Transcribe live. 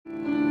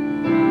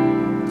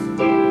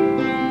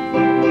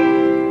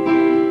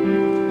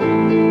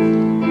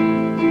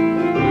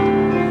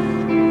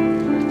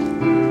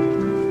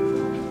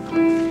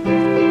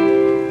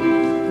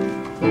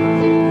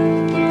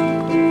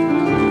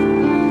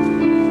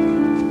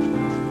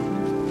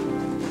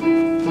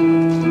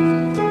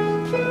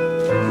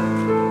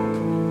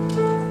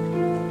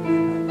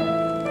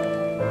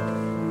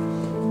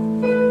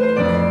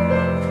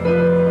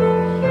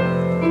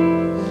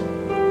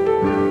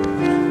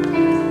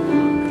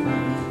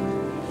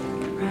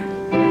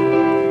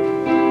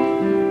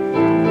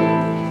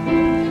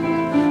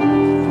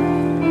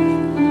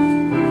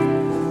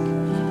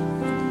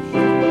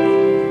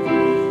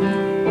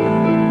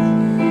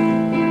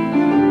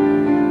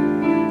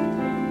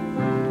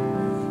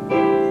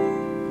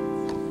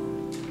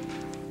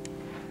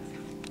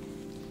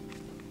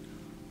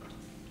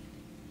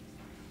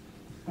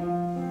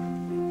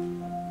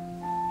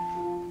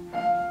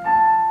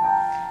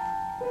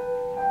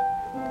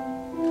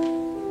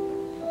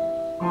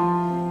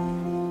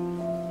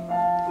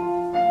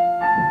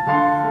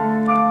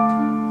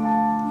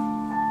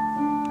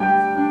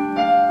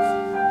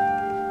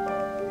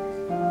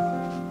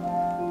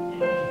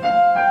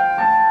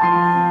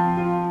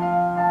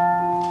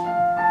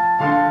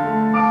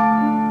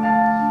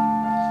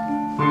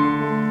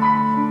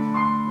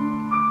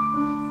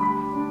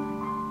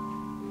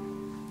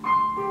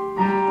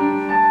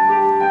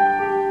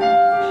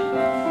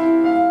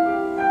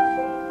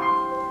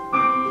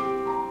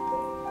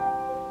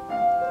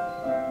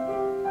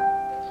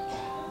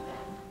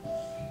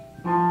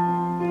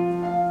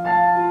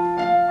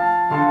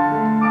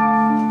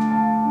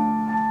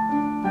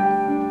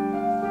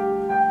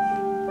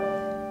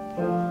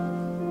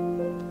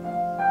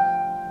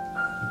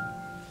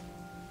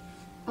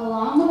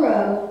Along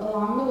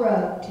the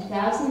road,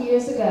 2,000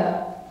 years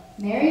ago,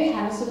 Mary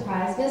had a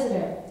surprise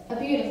visitor, a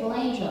beautiful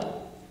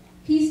angel.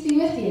 "Peace be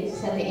with you,"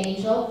 said the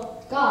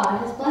angel. "God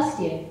has blessed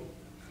you.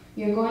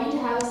 You're going to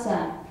have a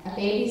son, a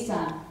baby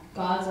son,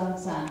 God's own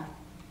son.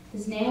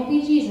 His name will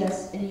be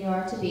Jesus, and you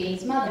are to be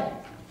his mother."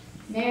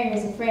 Mary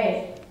was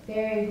afraid,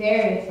 very,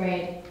 very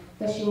afraid,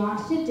 but she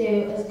wanted to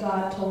do as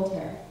God told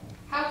her.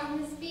 "How can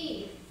this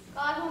be?"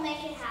 "God will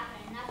make it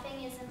happen.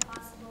 Nothing is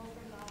impossible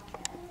for God."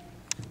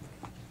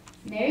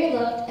 Mary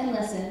looked and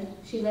listened.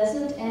 She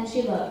listened and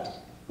she looked.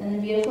 Then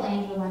the beautiful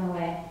angel went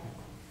away.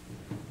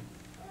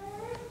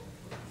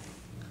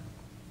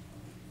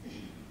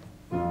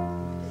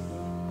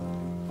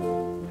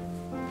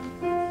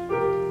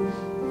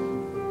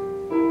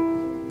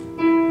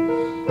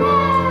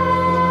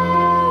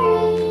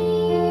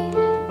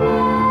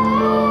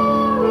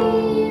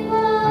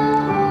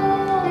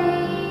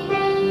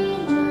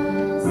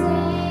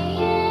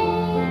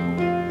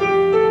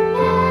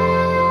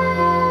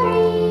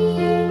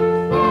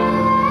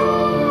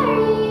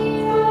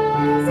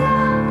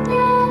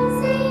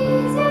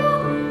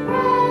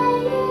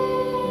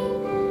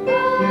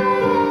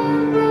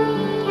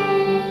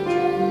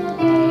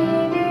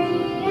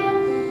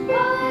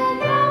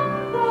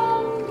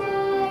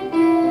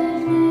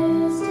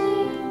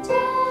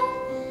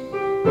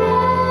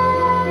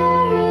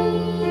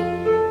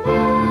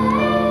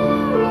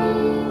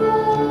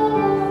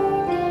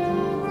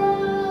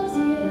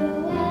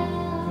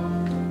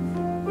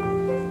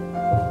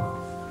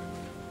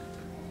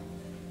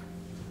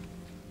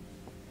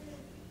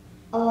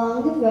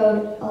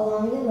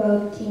 Along the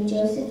road came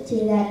Joseph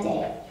too that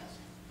day.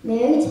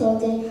 Mary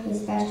told him her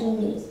special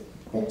news,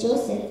 but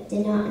Joseph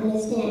did not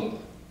understand.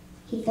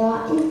 He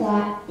thought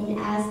and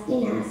asked,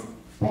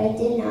 but it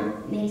did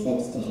not make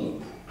sense to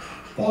him.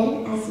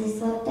 Then, as he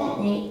slept that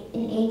night,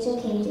 an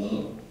angel came to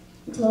him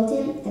and told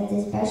him that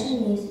the special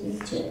news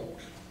was true.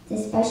 The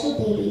special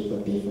baby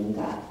would be from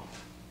God,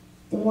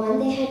 the one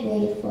they had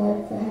waited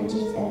for hundreds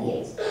of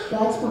years.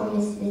 God's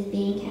promise was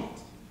being kept.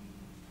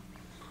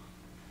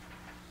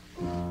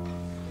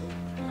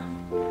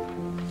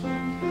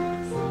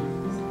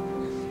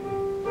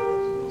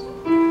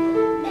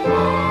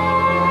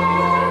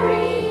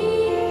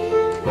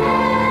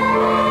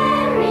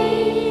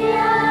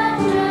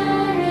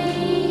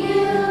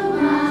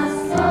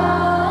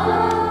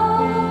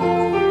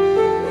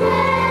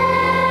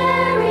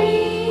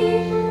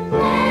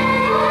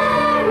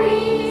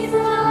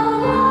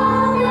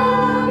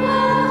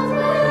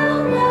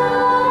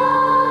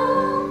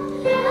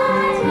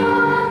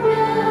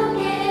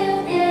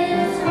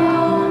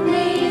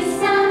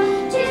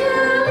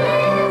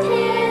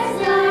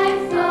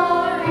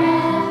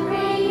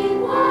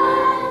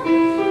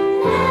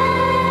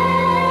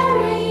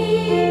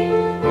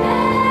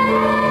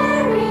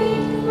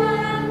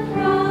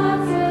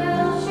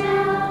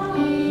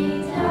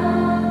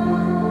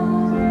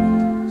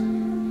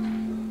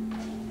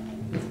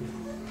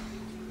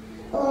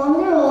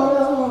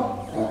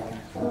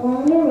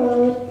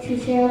 To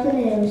share the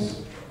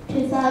news.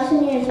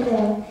 2,000 years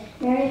ago,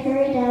 Mary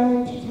hurried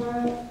down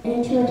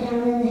into a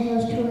town in the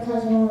hills to her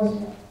cousin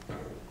Elizabeth.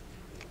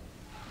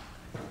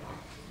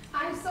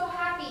 "I'm so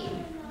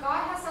happy.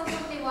 God has done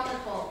something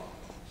wonderful.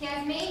 He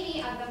has made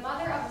me the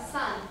mother of a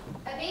son,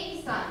 a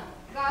baby son,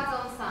 God's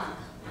own son."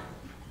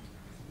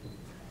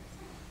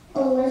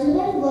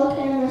 Elizabeth looked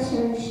and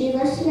listened. She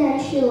listened and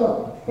she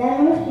looked.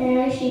 Then with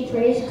Mary, she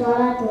praised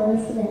God at the Lord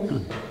for this.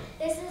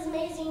 "This is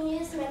amazing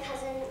news, my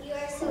cousin. You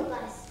are so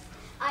blessed.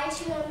 I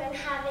too am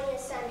having a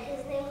son.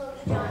 His name will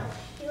be John.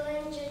 He will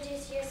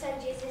introduce your son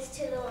Jesus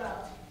to the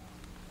world."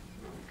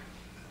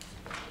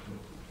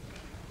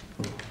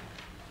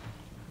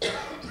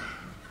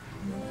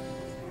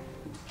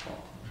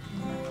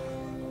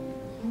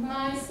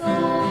 My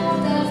soul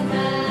does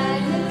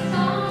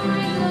magnify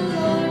the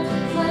Lord.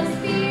 My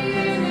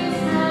spirit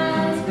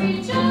has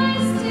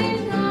rejoiced in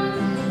God.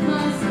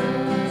 My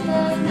soul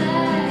does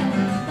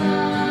magnify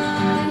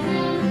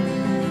Him.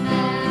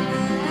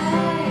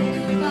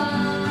 Magnify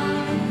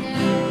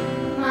Him.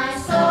 My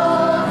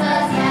soul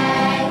does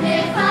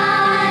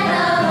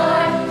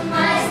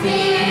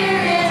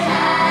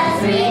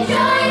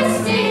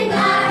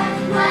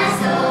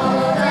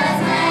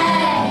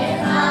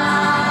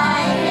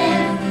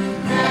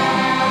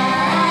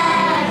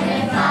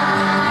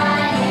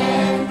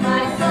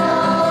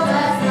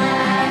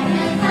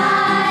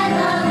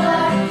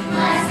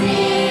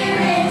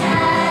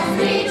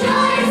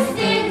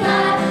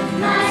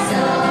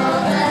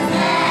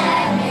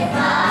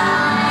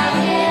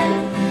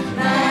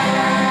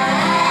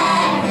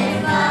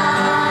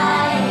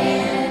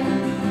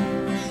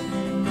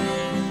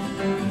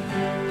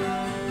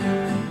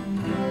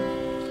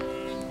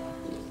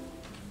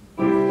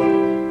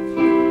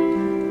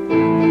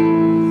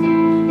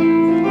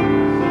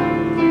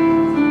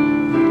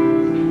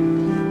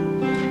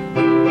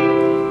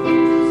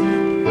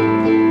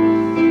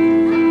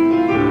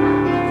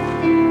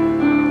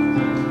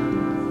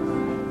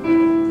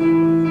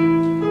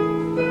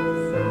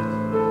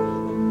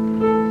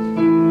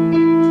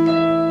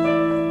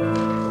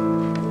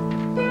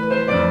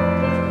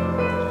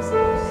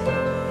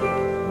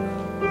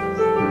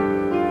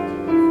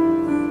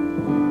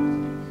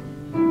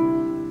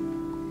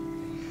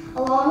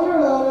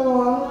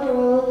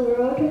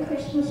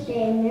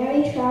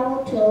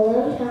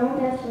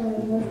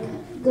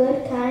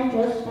good, kind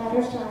Joseph at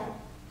her side.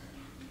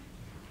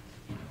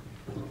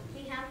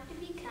 We have to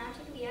be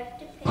counted, we have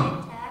to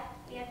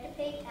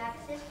pay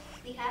taxes,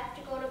 we have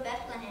to go to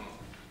Bethlehem.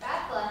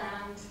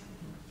 Bethlehem.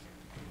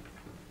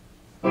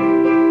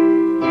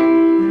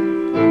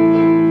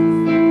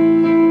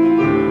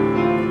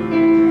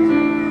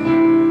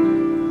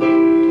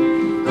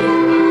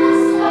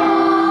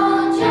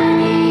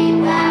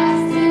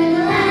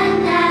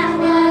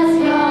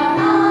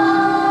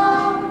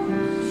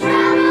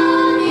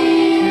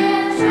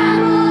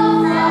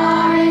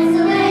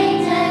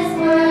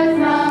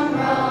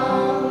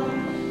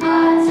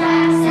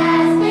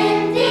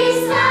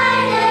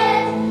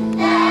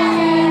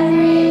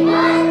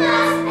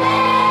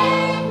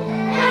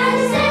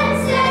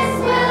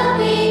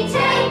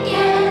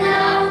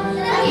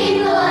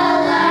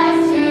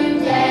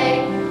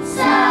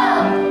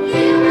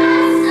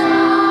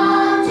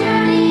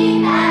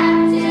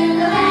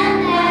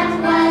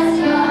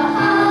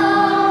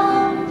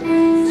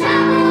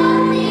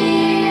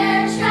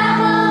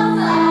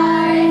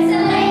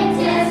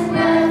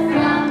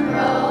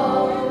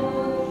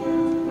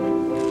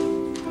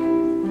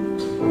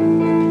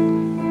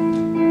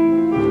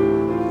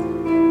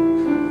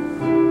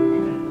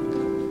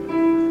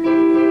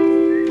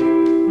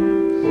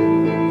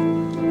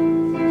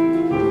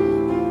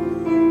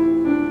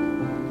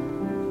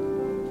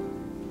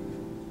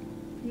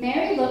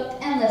 Mary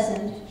looked and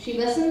listened. She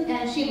listened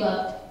and she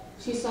looked.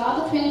 She saw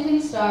the twinkling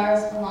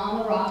stars along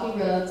the rocky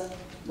roads,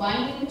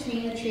 winding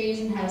between the trees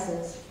and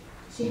houses.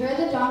 She heard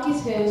the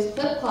donkey's hooves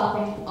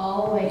clip-clopping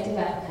all the way to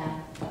Bethlehem.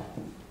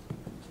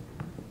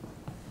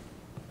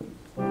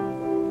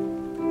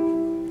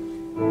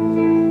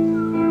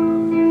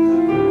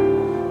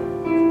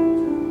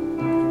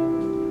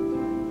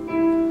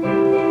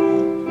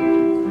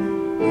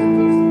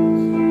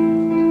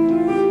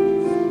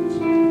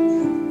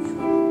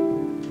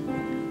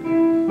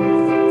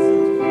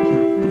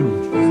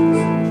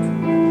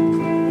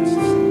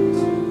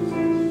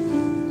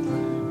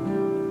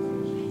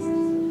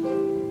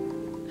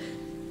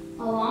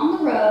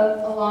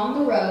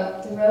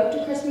 The road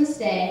to Christmas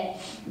Day,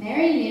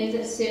 Mary knew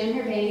that soon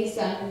her baby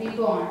son would be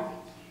born.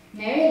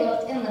 Mary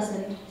looked and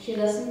listened. She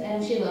listened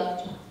and she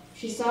looked.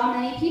 She saw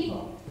many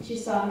people. She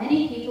saw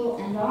many people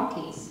and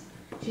donkeys.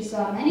 She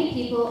saw many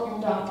people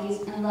and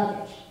donkeys and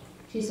luggage.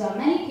 She saw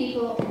many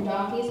people and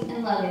donkeys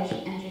and luggage,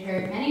 and she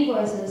heard many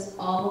voices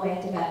all the way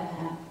to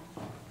Bethlehem.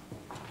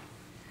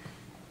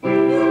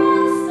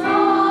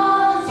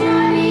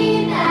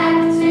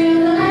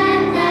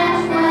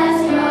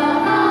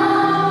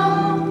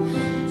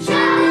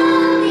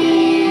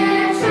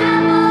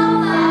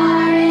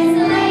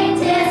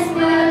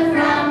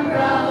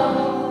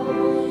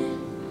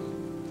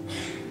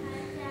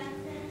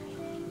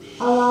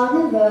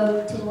 Along the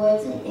road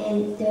towards an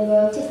inn, the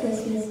road to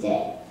Christmas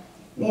Day,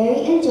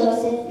 Mary and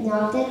Joseph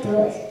knocked at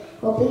doors,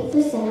 hoping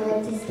for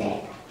someone to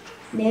stay.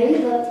 Mary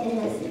looked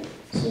and listened.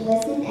 She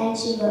listened and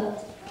she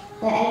looked.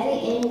 But every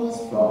inn was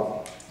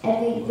full.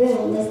 Every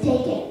room was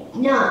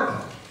taken.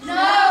 Knock.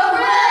 No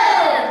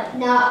room!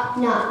 Knock,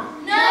 knock.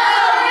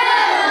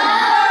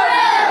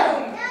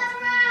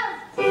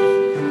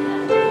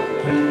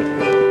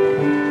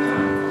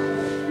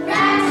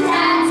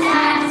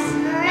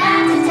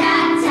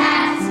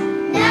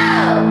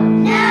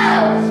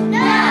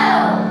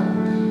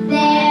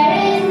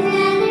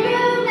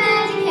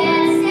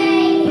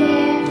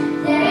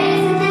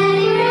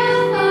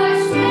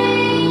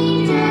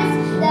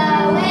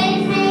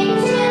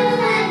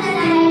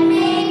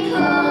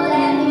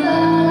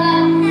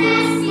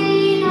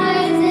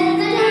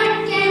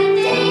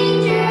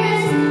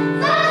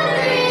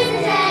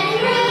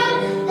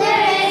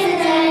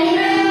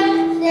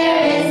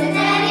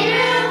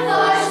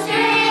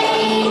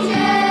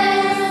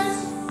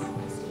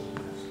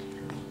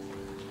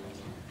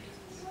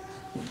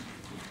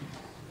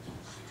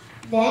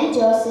 Then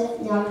Joseph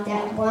knocked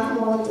at one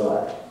more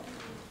door.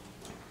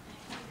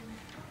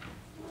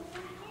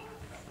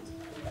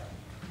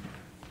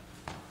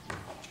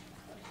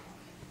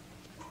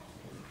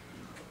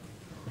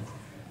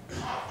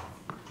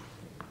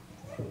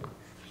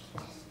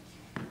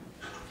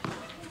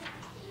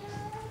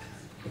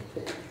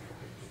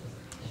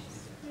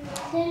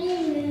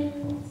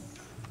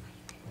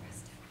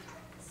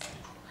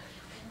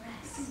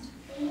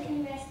 You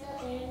can rest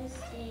up there in the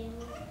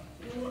stable.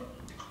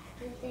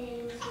 The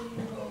things you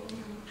know.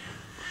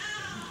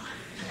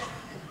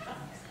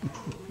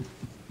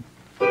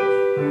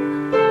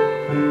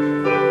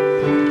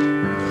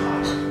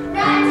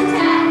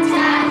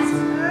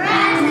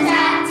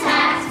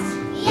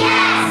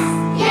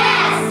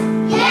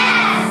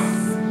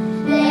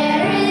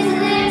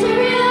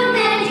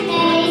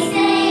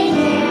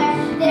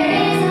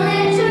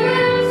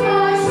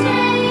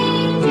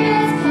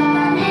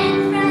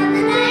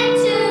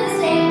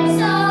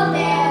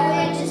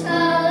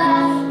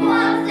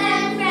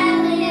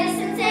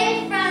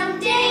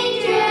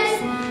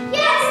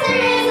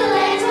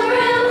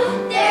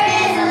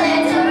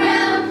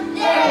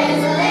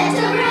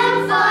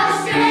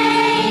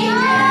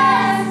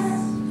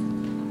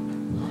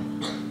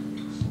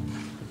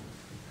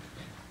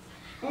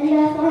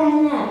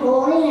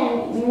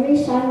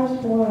 son was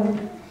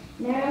born.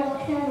 Mary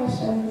looked and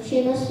listened.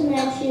 She listened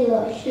and she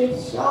looked. She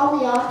saw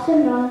the ox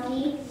and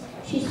donkey.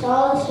 She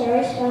saw the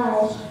starry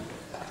skies.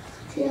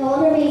 She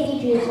held her baby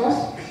Jesus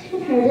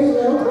and heard his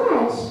little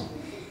cries.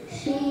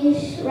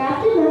 She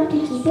wrapped him up to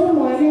keep him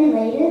warm and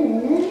laid him in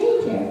a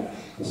manger.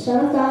 The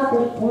Son of God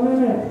was born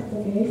on earth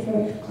the very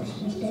first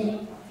Christmas day.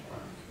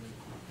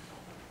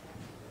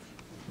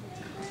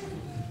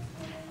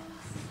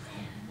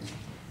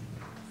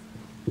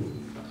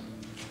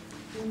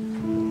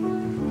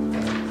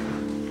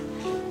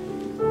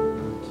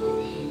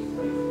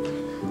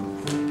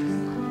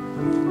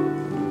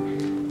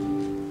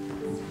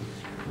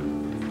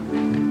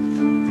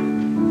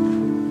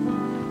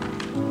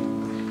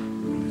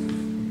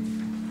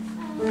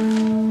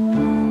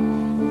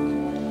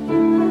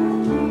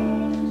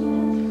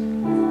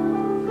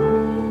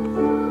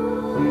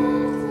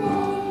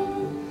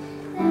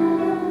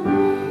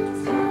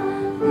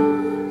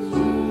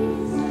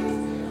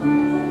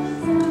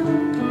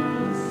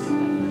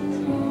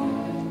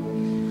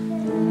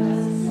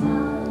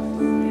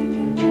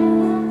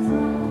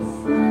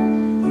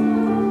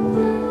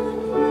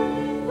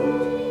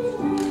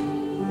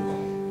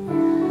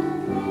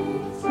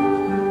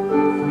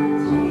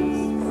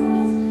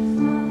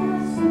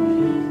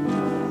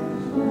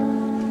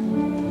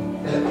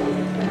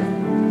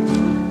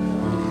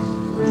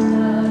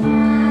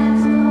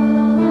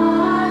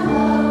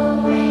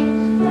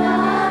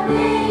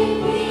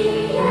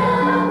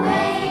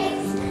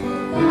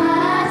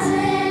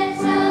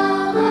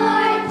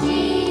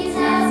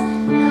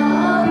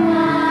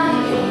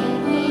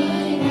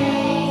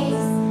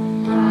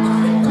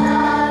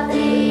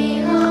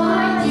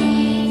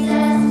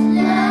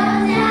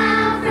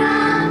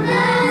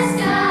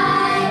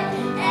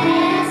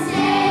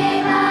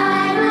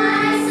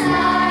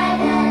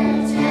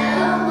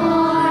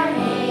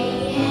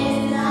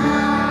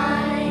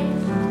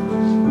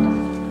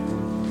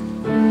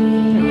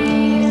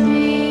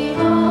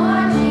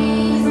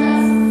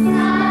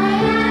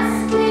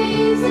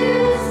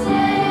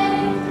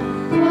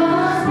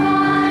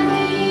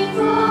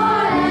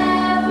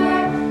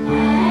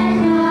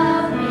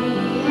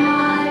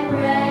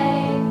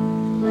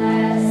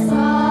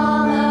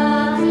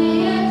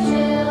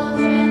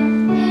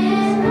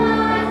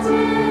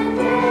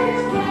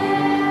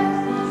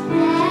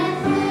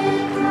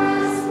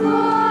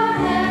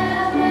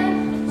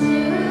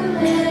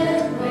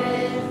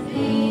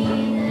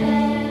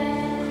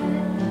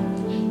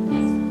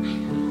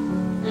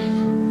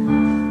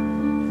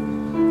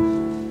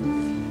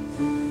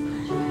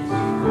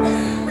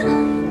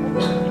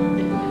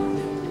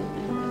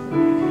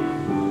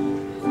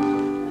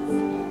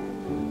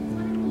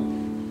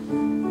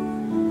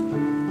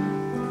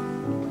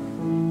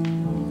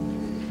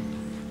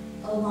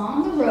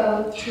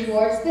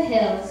 Towards the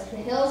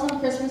hills on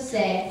Christmas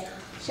Day,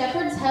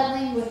 shepherds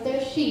huddling with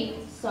their sheep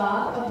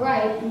saw a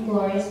bright and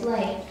glorious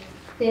light.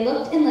 They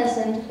looked and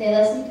listened, they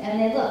listened and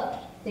they looked.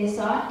 They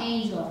saw an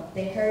angel,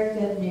 they heard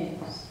good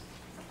news.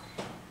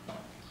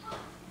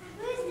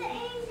 Who's the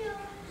angel?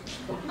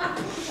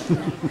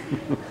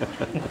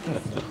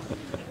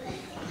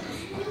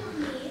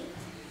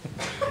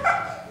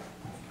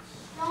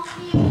 Don't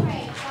be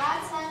afraid.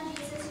 God's Son,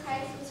 Jesus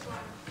Christ, was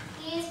born.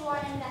 He is born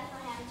in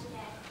Bethlehem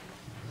today.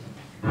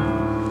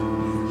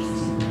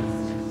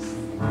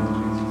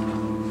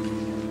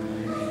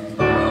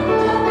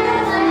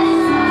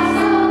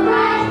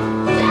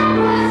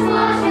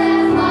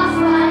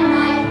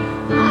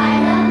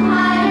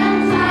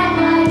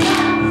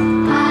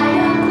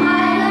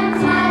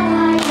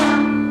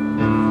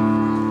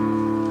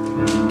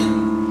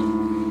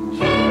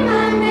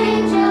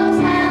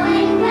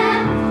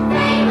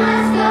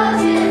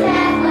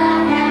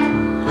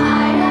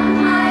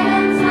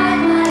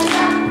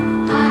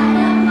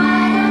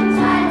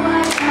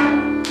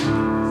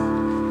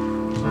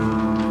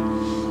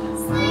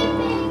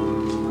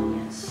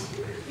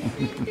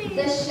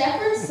 The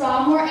shepherds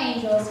saw more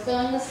angels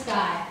filling the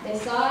sky. They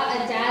saw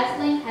a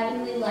dazzling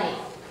heavenly light.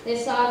 They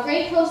saw a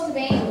great host of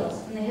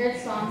angels, and they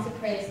heard songs of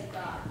praise to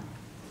God.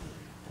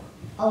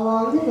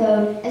 Along the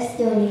road, a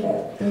stony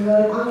road, they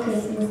rode on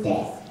Christmas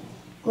Day.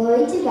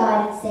 Glory to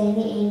God, sang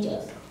the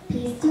angels.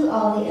 Peace to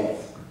all the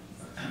earth.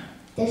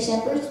 The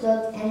shepherds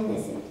looked and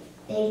listened.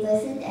 They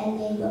listened and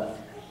they looked.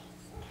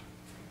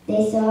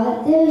 They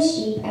saw the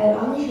sheep out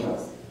on the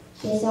hills.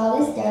 They saw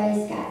the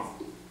starry skies.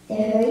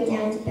 They hurried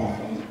down to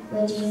Bethlehem,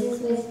 where Jesus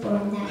was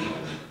born that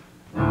night.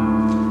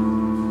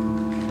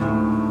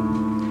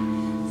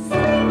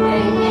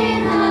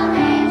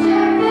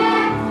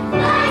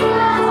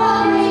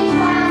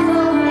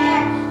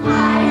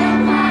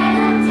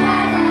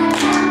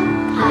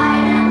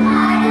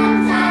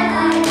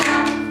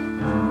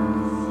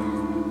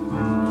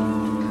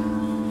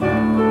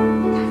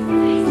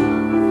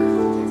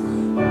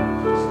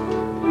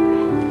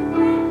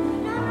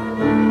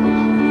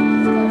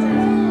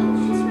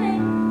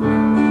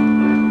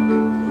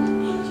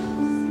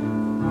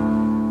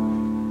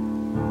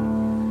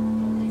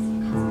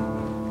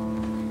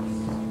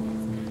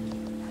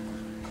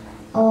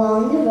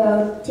 Along the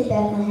road to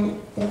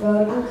Bethlehem, the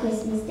road on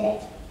Christmas Day,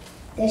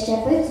 the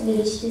shepherds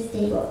reached the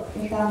stable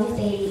and found the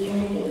baby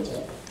in a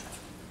manger.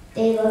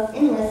 They looked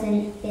and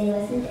listened,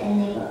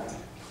 and they looked.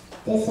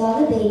 They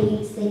saw the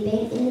baby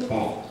sleeping in the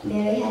bed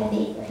Mary had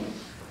made for him.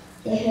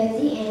 They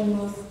heard the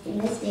animals in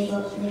the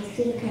stable next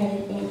to the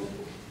crowded inn.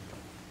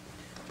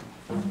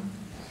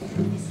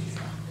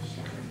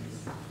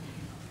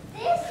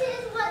 This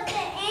is what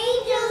the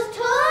angels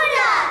told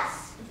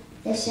us.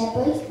 The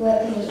shepherds were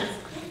amazed.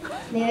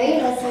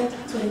 Mary listened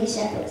to the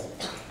shepherds.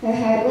 Her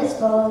heart was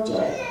full of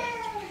joy.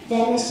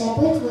 Then the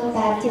shepherds went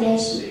back to their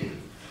sheep,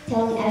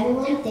 telling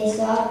everyone they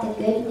saw the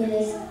good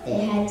news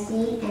they had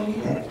seen and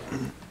heard.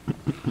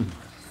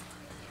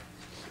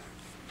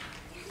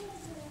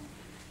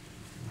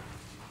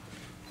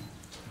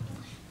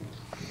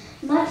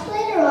 Much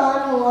later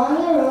on, along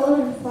the road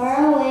and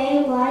far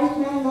away, wise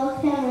men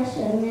looked and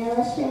listened. They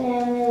listened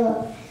and they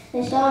looked.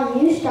 They saw a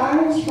new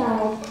star in the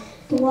sky.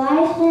 The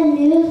wise men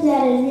knew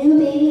that a new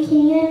baby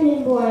king had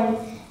been born.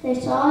 They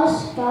saw a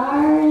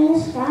star in the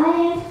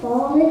sky and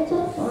followed it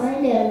to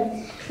find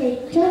him. They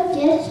took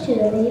gifts to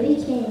the baby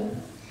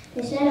king.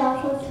 They set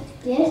off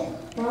with gifts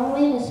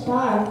following the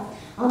star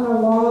on a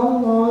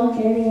long,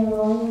 long journey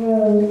along the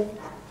road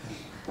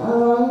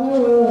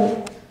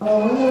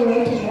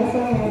to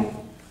Bethlehem.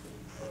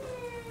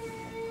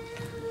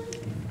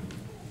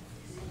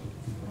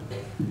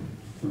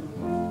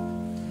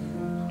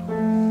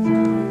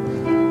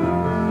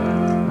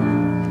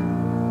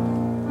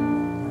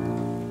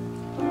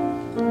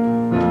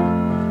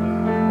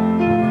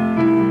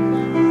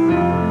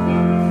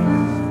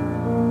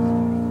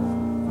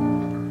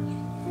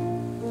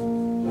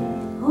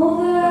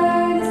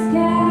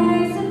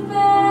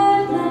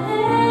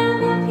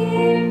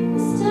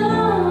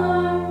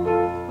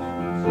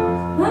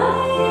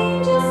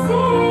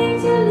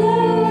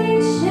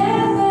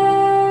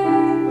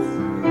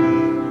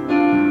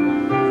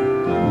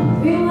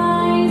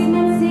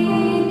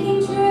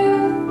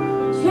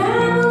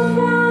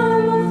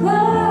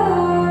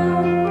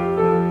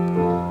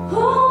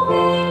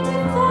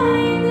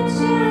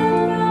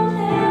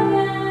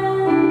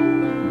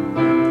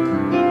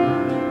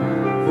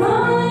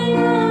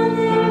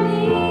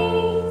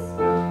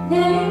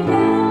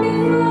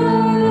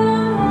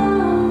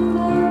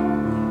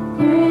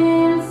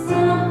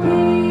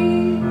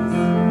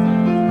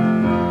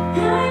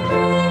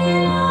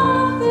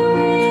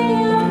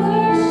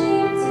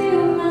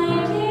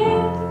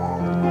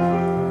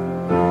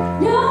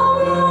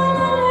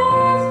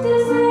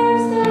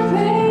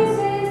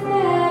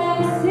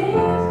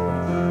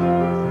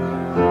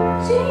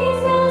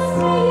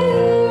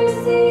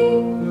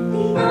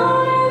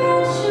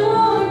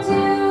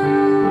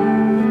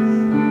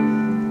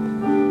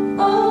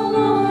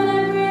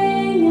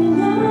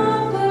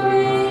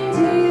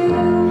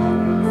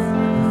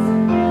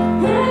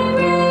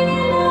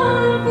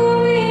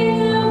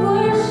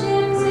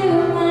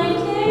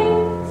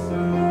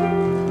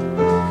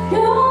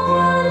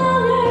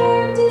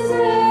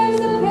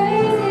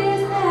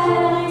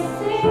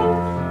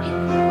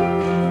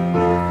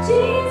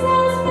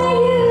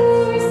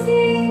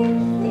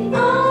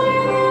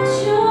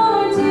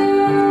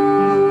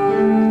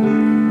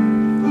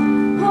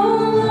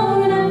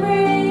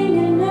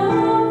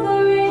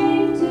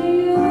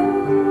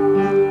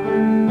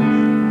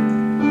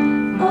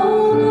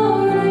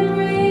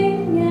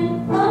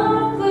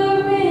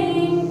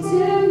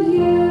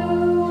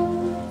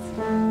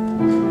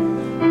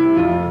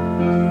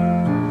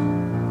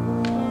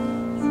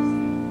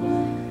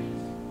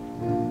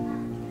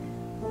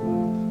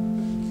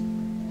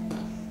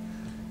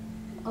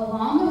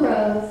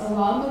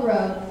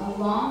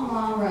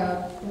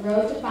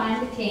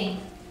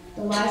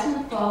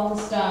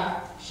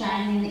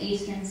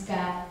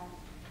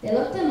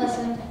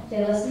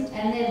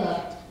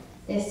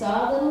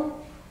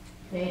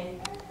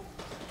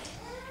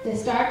 The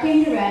star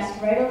came to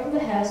rest right over the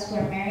house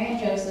where Mary and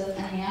Joseph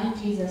and the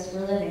young Jesus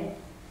were living,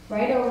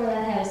 right over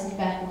that house in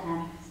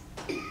Bethlehem.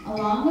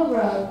 Along the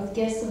road with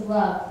gifts of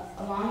love,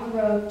 along the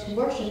road to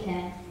worship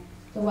him,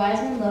 the wise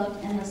men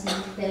looked and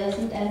listened, they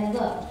listened and they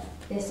looked.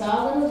 They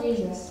saw little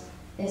Jesus,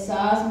 they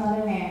saw his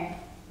mother Mary.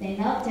 They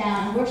knelt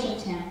down and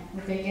worshipped him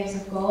with their gifts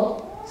of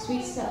gold,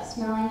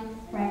 sweet-smelling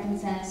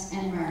frankincense,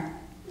 and myrrh.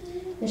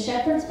 The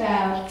shepherds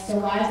bowed, the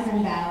wise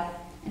men bowed,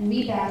 and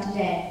we bow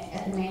today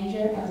at the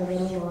manger of the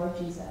little Lord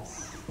Jesus.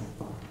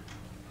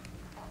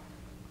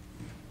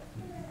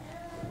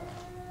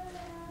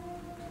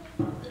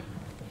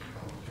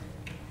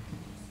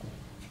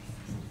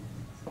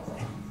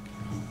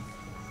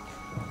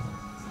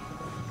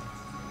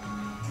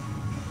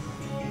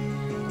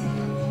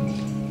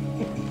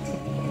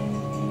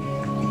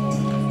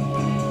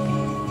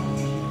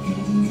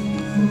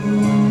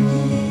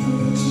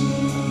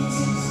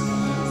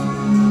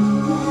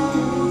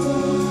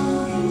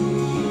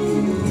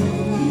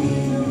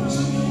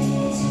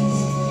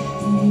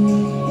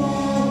 Jesus.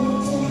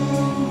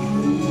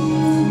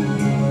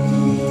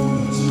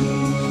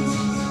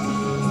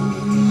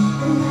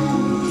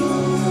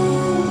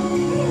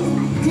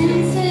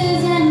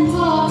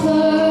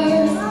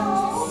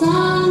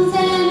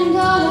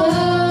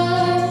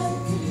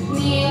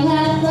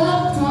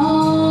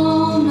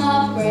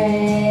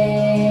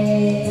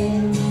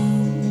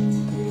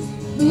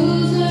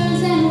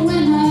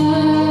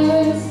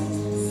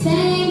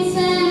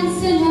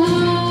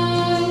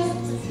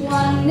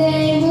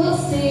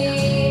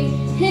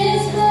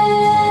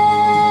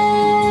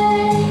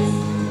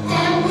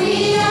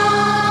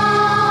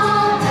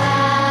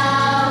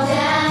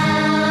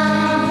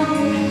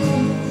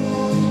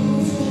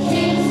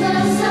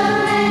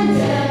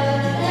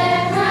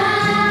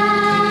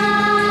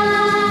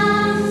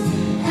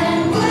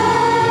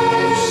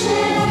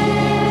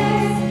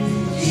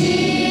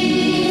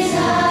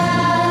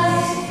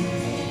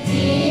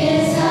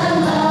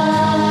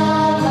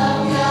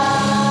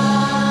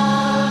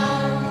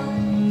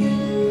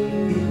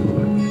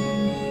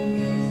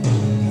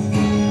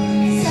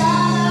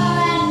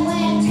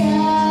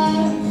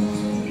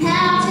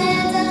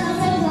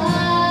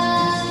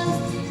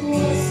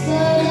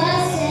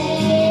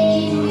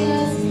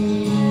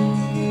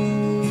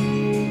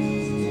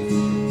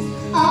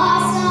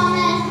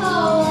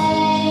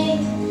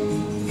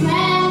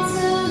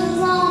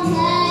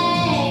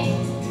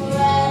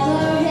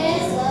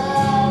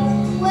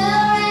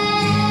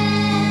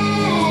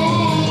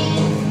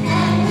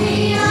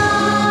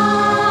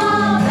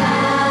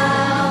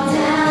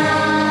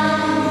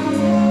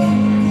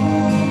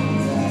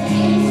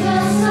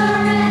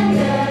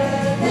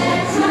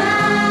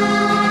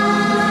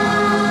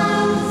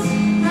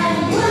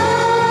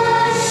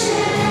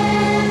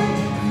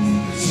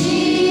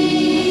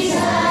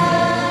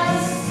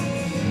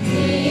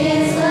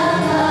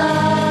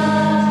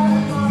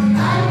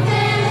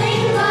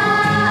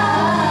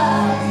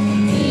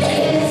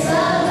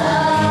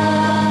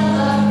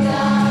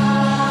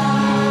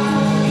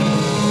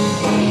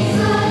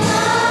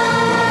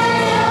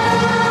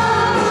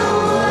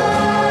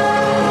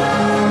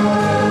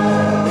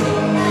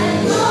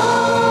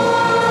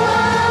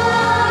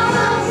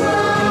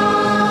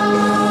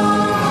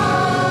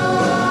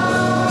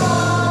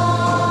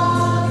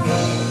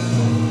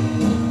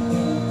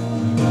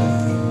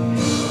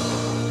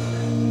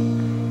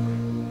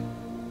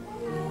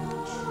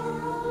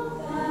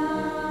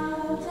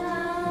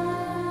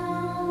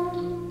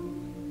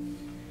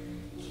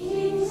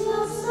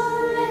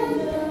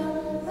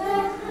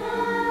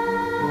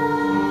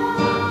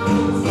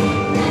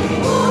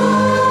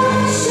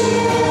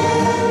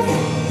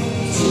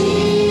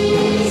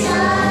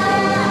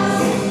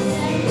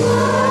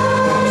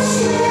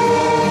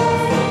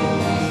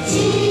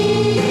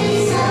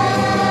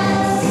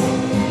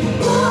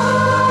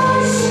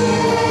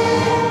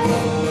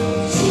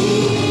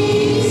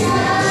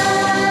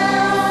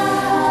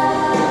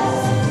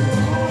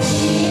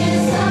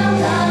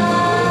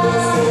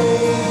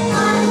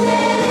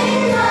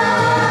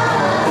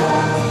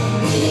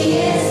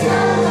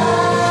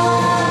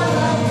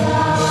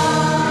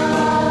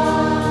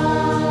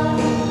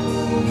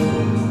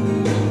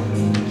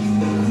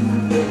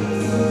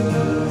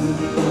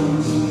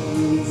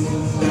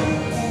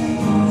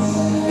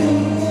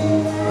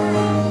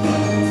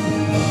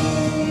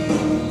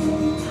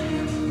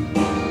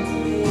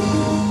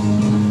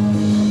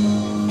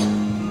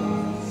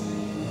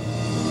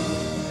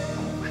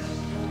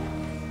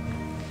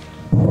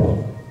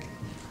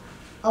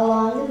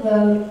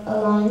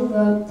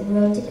 the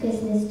road to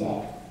Christmas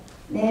Day.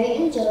 Mary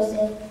and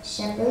Joseph,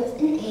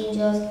 shepherds and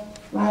angels,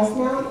 wise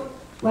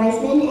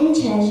men and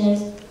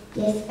treasures,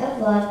 gifts of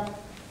love.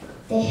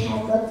 They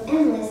had looked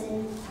and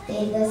listened,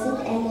 they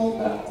listened and they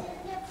looked.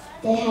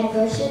 They had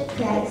worshipped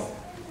Christ,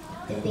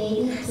 the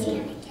baby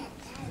king.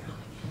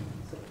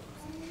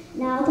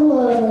 Now the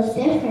world was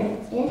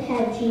different. It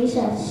had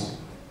Jesus.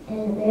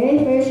 And the very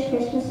first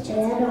Christmas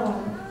day at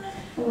dawn.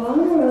 Along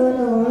the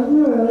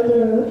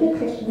road to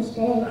Christmas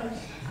Day.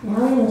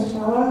 Now we must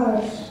bow our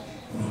hearts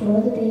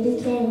before the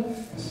baby king,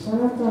 the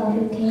Son of God,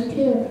 who came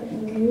to earth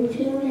and grew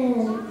to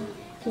man,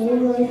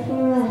 gave life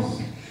for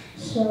us,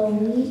 so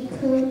we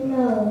could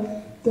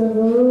know the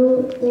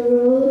road to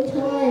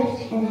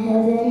life and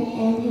heaven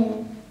and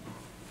him.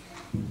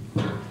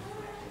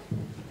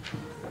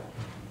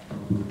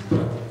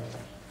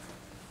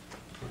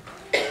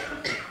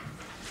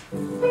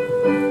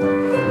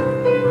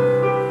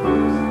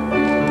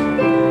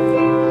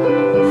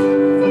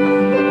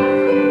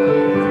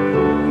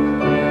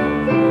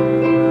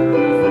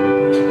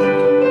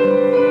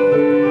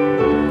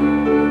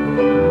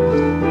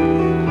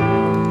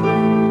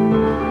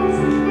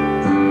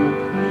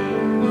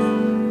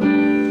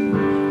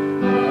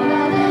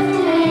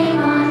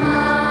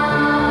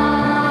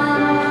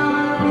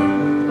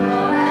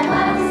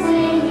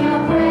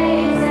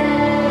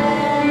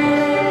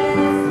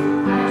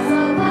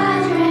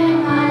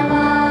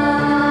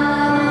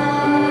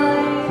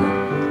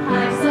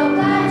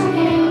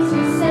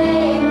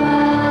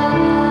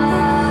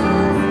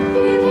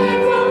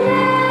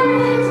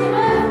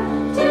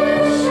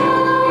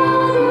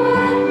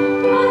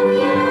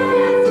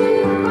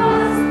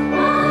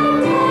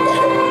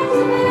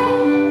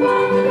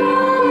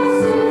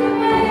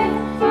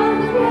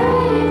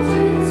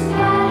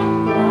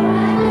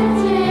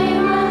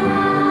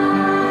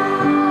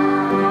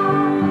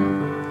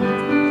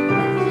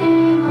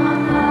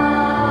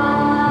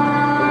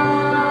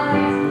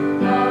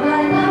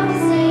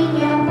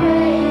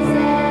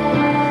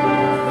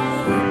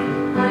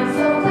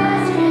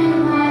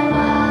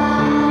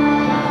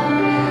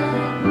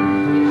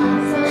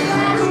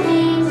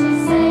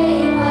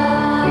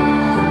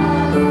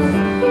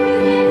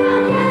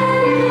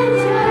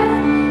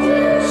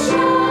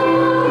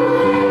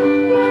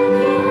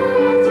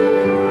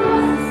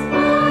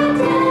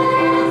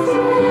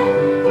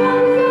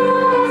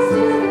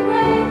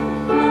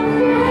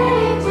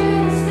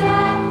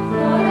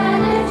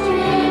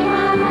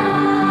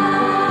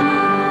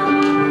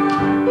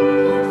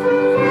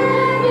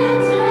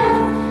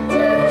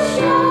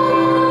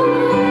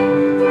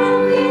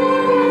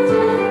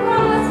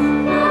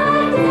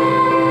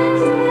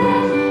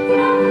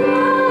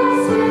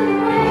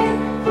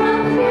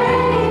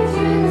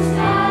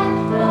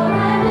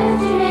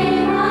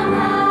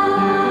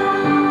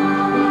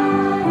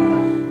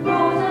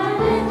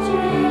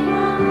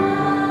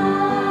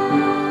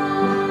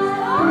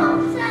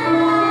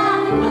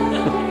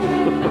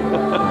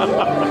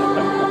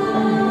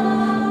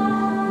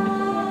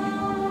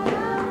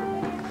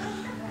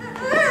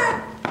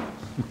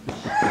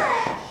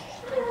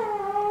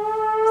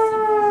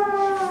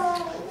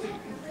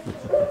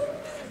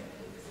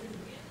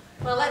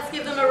 Well, let's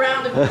give them a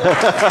round of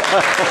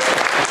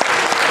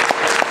applause.